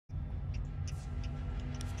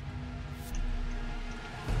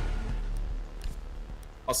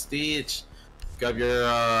Hostage. Grab your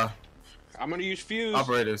I'm gonna use fuse.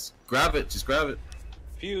 operators. Grab it. Just grab it.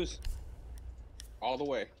 Fuse. All the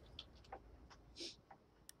way.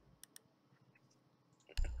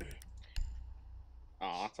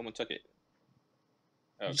 Aw, someone took it.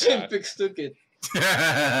 Oh, Jimpix took it.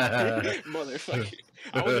 Motherfucker.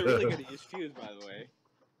 I wasn't really gonna use fuse, by the way.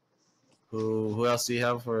 Who else do you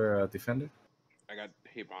have for defender? I got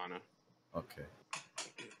Hibana. Okay.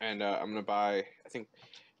 And I'm gonna buy, I think,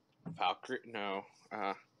 Valkyrie. No.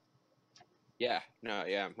 Yeah.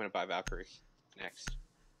 I'm gonna buy Valkyrie next.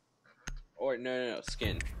 Or no.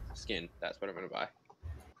 Skin. Skin. That's what I'm gonna buy.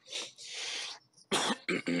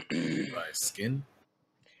 Buy skin.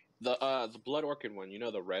 The Blood Orchid one. You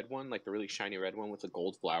know the red one, like the really shiny red one with the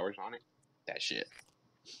gold flowers on it. That shit.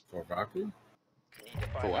 For Valkyrie?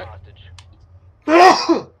 For what?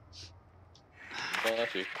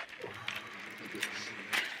 Bless you.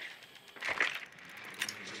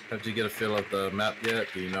 Have you get a feel of the map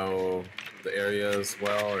yet? Do you know the area as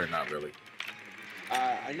well, or not really?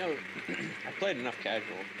 I know. I played enough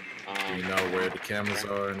casual. Do you know where the cameras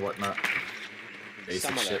are and whatnot? Basic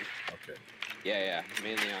Some of shit. them. Okay. Yeah,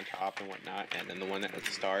 mainly on top and whatnot, and then the one at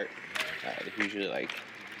the start, they're usually like.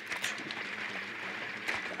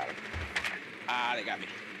 Got 'em. Ah, they got me.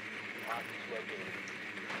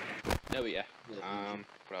 No, but yeah.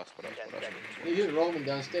 What else? You hear Roman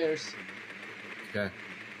downstairs. Okay.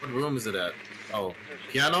 What room is it at? Oh,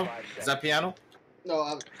 piano? Is that piano? No,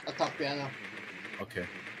 I'm atop piano. Okay.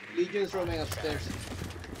 Legion's roaming upstairs.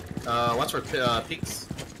 Watch for peaks.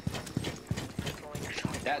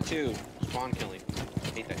 That too. Spawn killing.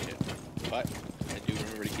 Hate that shit. But I do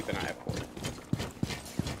remember to keep an eye out for it.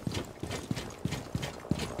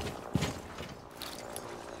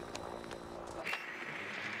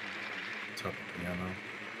 Top of piano.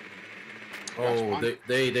 Oh,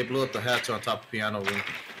 they blew up the hatch on top of piano room.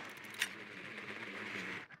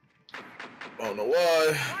 Oh no,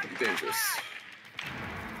 why? Dangerous.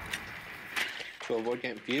 To avoid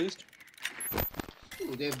getting fused.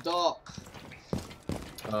 Ooh, they've dock.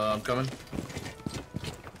 I'm coming.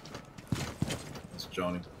 It's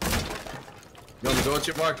Johnny. You want to go with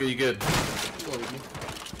your mark? Or you good? Go with me.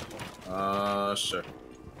 Sure.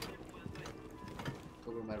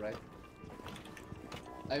 Over my right.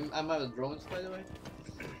 I'm out of drones, by the way.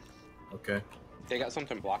 Okay. They got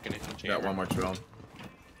something blocking it. Got one more drone.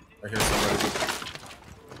 I hear somebody.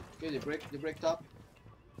 Okay, they break top.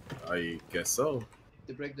 I guess so.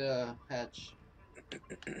 They break the hatch.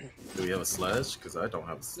 Do we have a sledge? Because I don't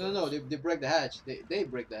have a sledge. No, they break the hatch. They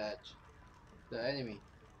break the hatch. The enemy.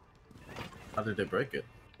 How did they break it?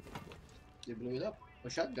 They blew it up. Oh,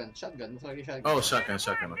 shotgun. Looks like a shotgun. Oh, shotgun.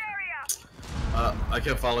 Okay. I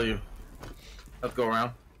can't follow you. Let's go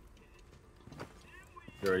around.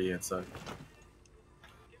 You're already inside.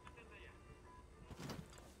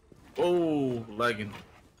 Oh, lagging.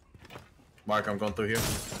 Mark, I'm going through here.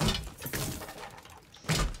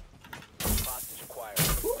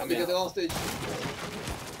 Ooh, they got the hostage.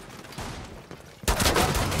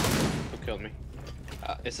 Who killed me?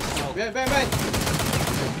 It's a smoke. Bang!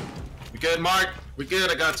 We good, Mark? We good.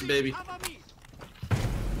 I got you, baby.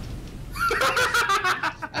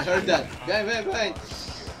 I heard that. Bang!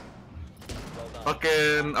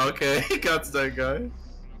 Fucking okay. Got that guy.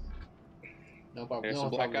 No problem. There's No some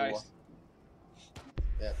black problem. guys.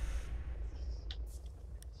 Yeah.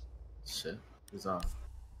 Shit. Who's on?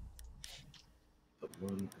 The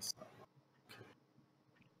moon is on. Okay.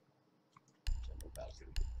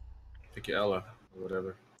 Pick your Ella or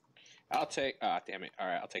whatever. I'll take. Damn it. All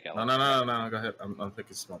right, I'll take Ella. No. Go ahead. I'm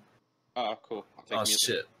picking smoke. Oh, cool. I'll take. Oh music.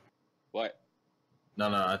 shit. What? No.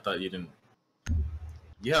 I thought you didn't.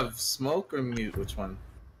 You have smoke or mute? Which one?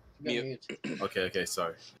 Mute. Okay.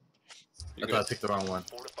 Sorry. You're I thought I picked the wrong one.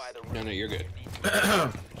 No, you're good.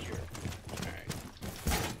 Alright.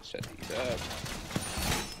 Set these up.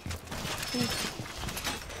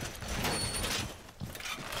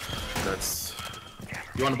 That's.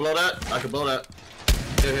 You want to blow that? I can blow that.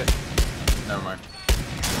 Here. Never mind.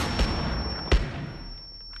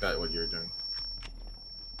 Got what you're doing.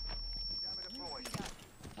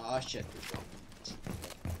 Oh shit.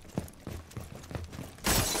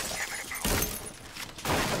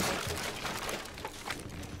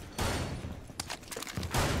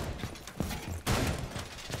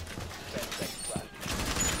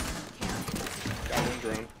 Got one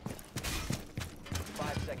drone.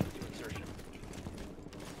 5 seconds to insertion.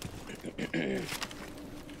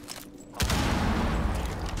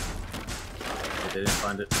 They didn't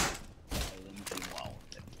find it.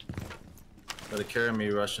 Gotta carry me,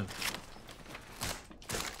 Russian.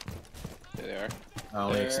 There they are. I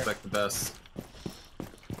only There. expect the best.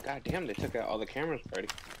 God damn, they took out all the cameras already.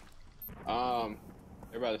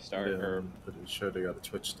 They're about to start. Yeah, Or I'm pretty sure they got a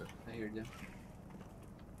Twitch thing. I hear them.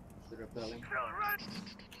 They're repelling.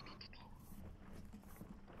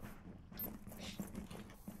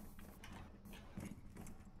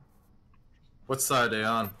 What side are they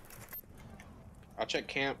on? I'll check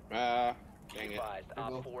camp. Dang it. Advised, There you Op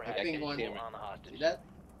go. 4 I has think been one- on the hostage. See that?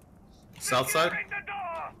 South side?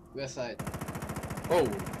 West side. Oh.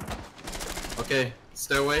 Okay,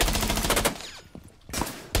 stairway.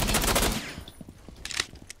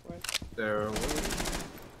 Stairway.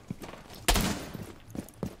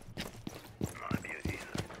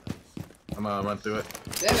 I'm gonna run through it.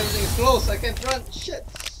 Damn, everything is close. I can't run. Shit.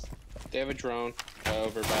 They have a drone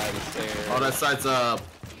over by the stairs. Oh, that side's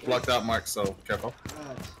blocked out, Mark. So careful.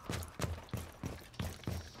 God.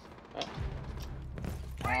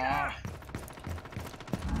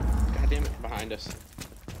 God damn it, behind us.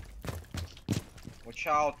 Watch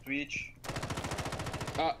out, Twitch.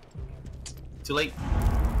 Too late.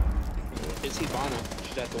 It's Ivana.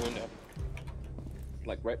 She's at the window.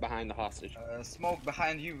 Like right behind the hostage. Smoke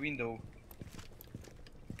behind you, window.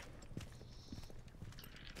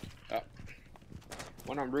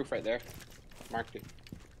 One on roof right there. Marked it.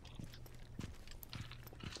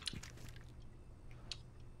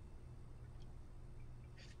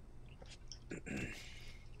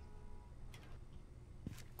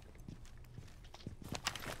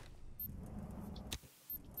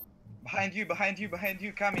 Behind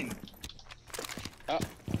you, coming. Oh,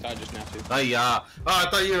 I just now too. Oh, I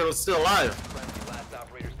thought you were still alive. Friendly last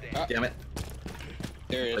operator standing. Damn it.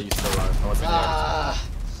 There he Are is. you still alive? I wasn't Ah.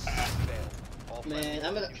 Failed. All Man, friendlies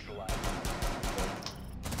I'm gonna- neutralized.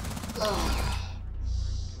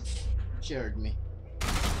 Cheered me.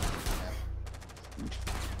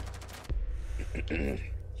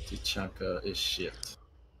 Tichanka is shit.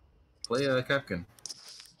 Play Capcan.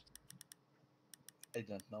 I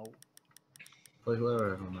don't know. Play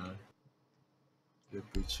whoever, I don't know. Good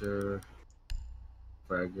Breacher.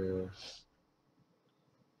 Fragger.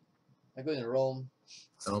 I go in Rome.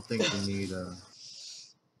 I don't think we need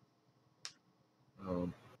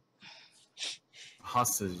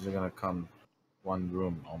hostage. They're gonna come one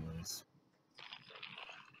room almost.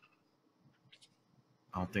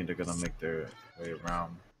 I don't think they're gonna make their way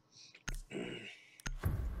around.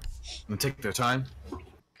 And take their time.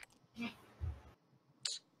 Need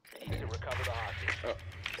to recover the hostage.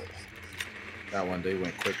 That one they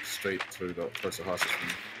went quick straight to the first hostage.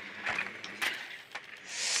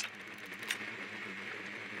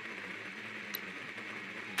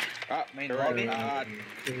 Ah, Main they're lobby. right.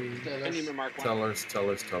 Tell Didn't us. even mark one. Tellers.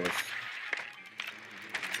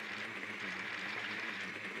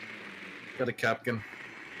 Got a Capcan.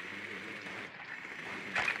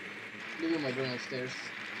 Leaving my drone upstairs.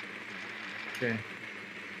 Okay.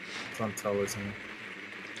 It's on tellers here.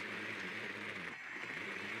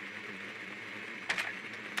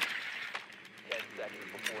 Seconds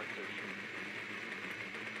before insertion.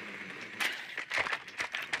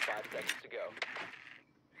 5 seconds to go.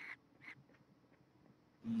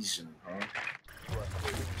 Asian, huh? You are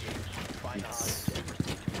clear to engage. Find the hostage and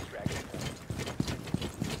proceed to extraction point.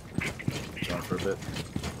 Going for a bit.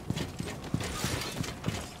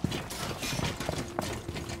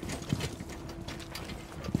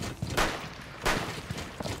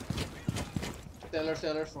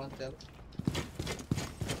 Teller, front teller.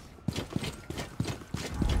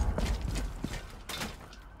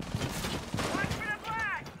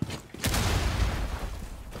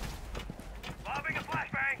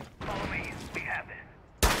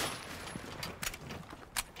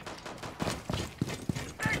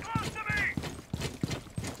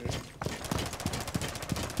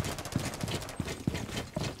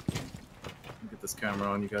 Get this camera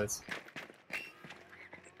on you guys.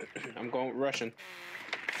 I'm going Russian.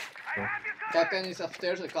 Captain is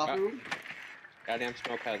upstairs, the coffee room. Goddamn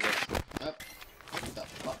smoke has this. What the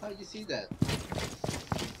fuck? How did you see that?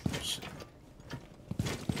 Shit.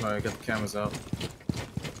 Alright, got the cameras out.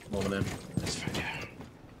 Moving in. Let's find out.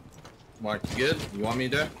 Mark, you good? You want me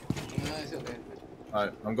there? No, it's okay.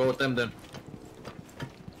 Alright, I'm going with them then.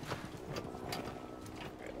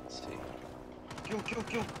 Alright, let's see.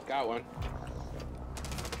 Kill. Got one.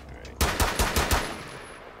 Alright.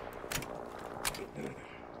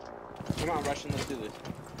 Come on, Russian, let's do this.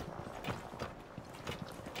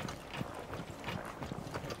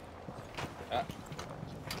 Ah.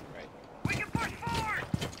 Right. We can push forward!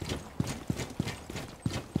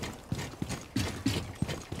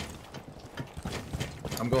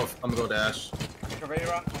 I'm gonna go dash.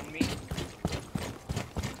 Caveira on me.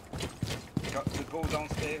 Got to go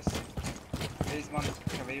downstairs. Basement,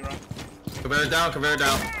 Caveira. Caveira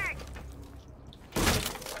down.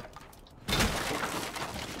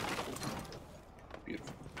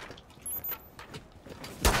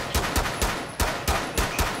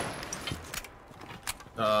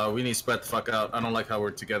 We need to spread the fuck out. I don't like how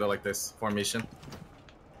we're together like this. Formation.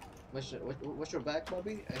 What's your back,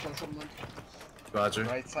 Bobby? I saw someone. Roger.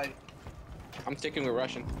 Right side. I'm sticking with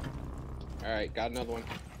Russian. Alright, got another one.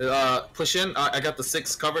 Push in. I got the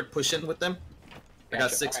 6 covered. Push in with them. I got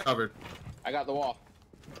Gotcha. 6 Alright. covered. I got the wall.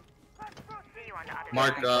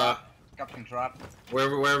 Mark, Captain Trap.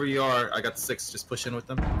 wherever you are, I got the 6. Just push in with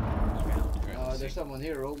them. Alright, There's someone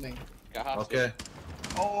here roaming. got hostage. Okay.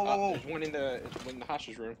 Oh, There's one in the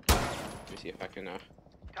hostage room. Let me see if I can. Time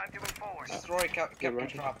to move forward. destroy Captain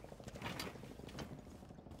Roger. Trap.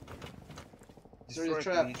 Destroy the it,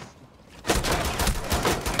 trap. please.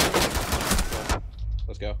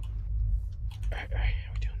 Let's go. Alright,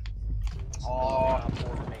 how we doing? Oh, Op 4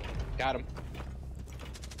 remaining. Got him.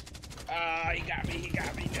 Ah, he got me, no.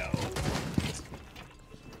 Alright,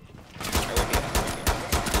 let me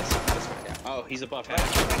Let's find out. Oh, he's above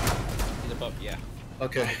half. He's above, yeah.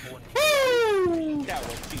 Okay. That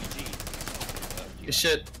was GG. Good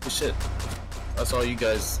shit. Good shit. That's all you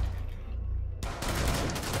guys.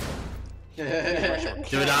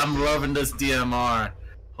 Dude, I'm loving this DMR.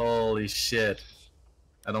 Holy shit.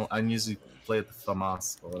 I usually play at the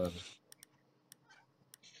FAMAS or whatever.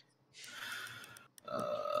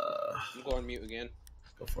 I'm going mute again.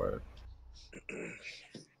 Go for it.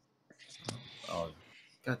 Oh,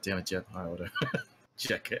 god damn it, Jet. Alright, whatever.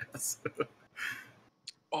 Jackass.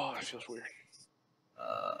 Oh, that feels weird.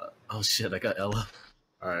 Oh shit, I got Ella.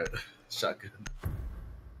 Alright, shotgun.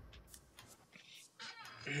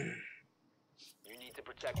 You need to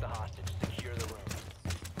protect the hostage. Secure the room.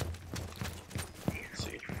 Let's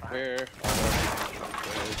see. Where? Oh,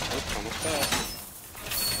 almost fell.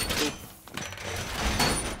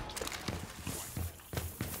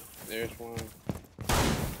 There's one.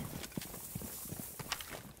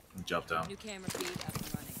 Jump down. New camera feed up and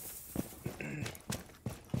running.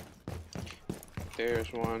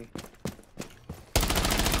 There's one.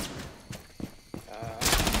 I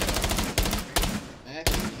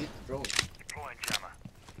actually hit the drone. Deploying jammer.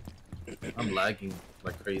 I'm lagging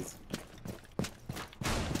like crazy.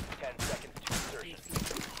 10 seconds to insertion.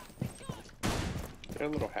 Is there a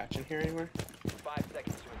little hatch in here anywhere? 5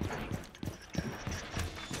 seconds to insertion.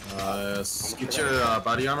 Get your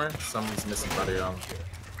body armor. Someone's missing body armor.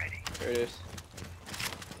 There it is.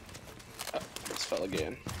 Oh, this fell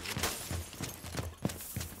again.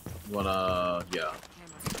 You wanna, yeah,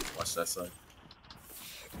 Camera. watch that side.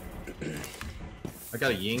 I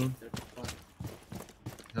got a Ying.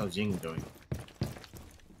 How's Ying doing?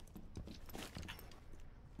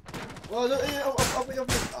 Oh, no,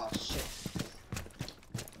 oh shit.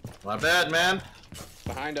 My bad, man.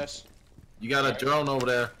 Behind us. You got a drone over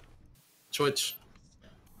there. Twitch.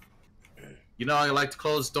 You know I like to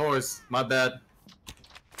close doors. My bad.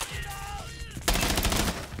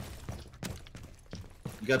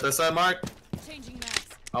 You got that side, Mark? Changing max.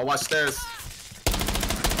 I'll watch stairs.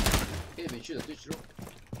 Can't even shoot a Twitch drone.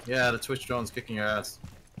 Yeah, the Twitch drone's kicking your ass.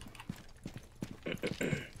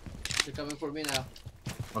 They're coming for me now.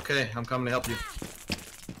 Okay, I'm coming to help you.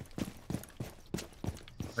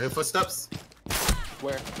 I hear footsteps.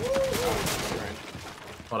 Where? Oh,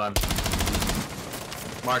 Hold on.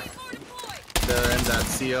 Mark, they're in that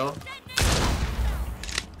CO.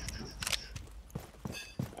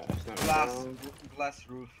 it's not glass, down. glass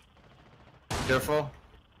roof. Careful.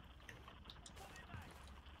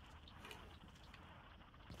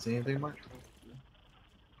 See anything, Mark?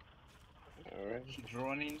 Alright. He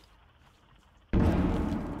droning.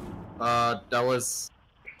 That was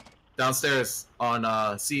downstairs on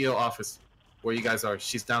CEO office, where you guys are.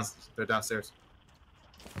 She's down. They're downstairs.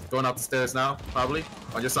 Going up the stairs now, probably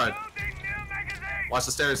on your side. Watch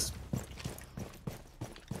the stairs.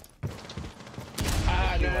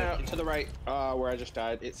 Ah, no, to the right. Where I just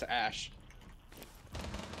died. It's Ash.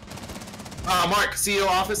 Mark, CEO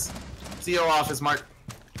office. CEO office, Mark.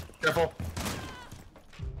 Careful.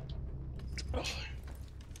 Oh.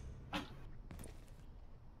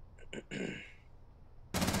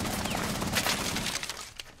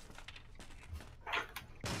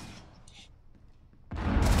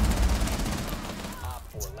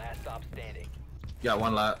 Op 4, last stop standing. Got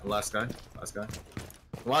one last guy. Last guy.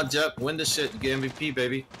 Come on, Jep. Win this shit. You get MVP,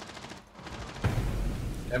 baby.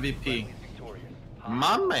 MVP. Friendly's victorious.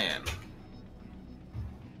 My man.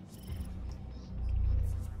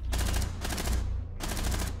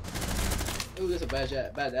 Ooh, that's a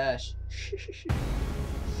bad Ash.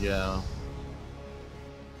 Yeah.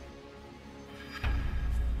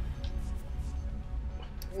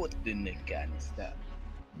 What the neck is that?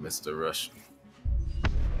 Mr. Rush.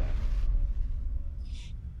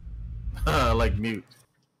 I like mute.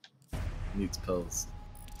 Mute's pills.